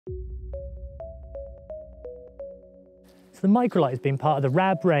So the Microlight has been part of the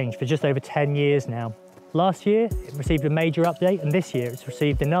RAB range for just over 10 years now. Last year, it received a major update, and this year it's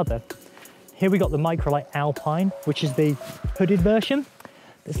received another. Here we got the Microlight Alpine, which is the hooded version.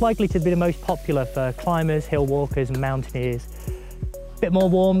 It's likely to be the most popular for climbers, hill walkers and mountaineers. Bit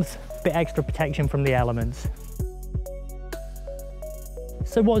more warmth, bit extra protection from the elements.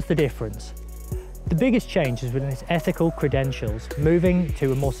 So what's the difference? The biggest change is within its ethical credentials, moving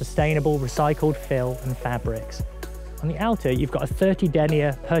to a more sustainable recycled fill and fabrics. On the outer, you've got a 30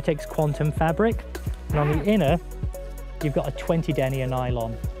 denier Pertex Quantum fabric, and on the inner, you've got a 20 denier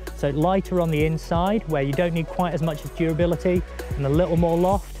nylon. So lighter on the inside, where you don't need quite as much durability, and a little more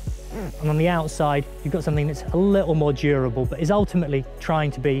loft. And on the outside, you've got something that's a little more durable, but is ultimately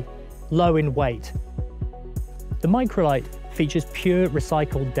trying to be low in weight. The Microlight features pure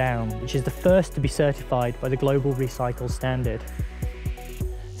recycled down, which is the first to be certified by the Global Recycle Standard.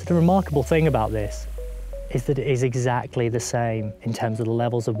 So the remarkable thing about this is that it is exactly the same in terms of the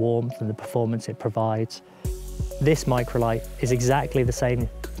levels of warmth and the performance it provides. This Microlight is exactly the same in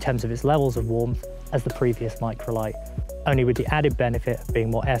terms of its levels of warmth as the previous Microlight, only with the added benefit of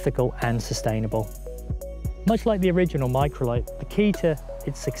being more ethical and sustainable. Much like the original Microlight, the key to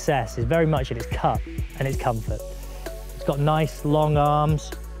its success is very much in its cut and its comfort. It's got nice long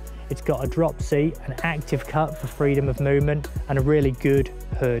arms, it's got a drop seat, an active cut for freedom of movement, and a really good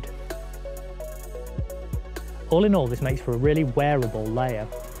hood. All in all, this makes for a really wearable layer.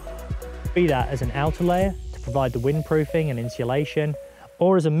 Be that as an outer layer to provide the windproofing and insulation,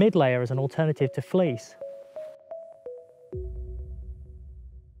 or as a mid layer as an alternative to fleece.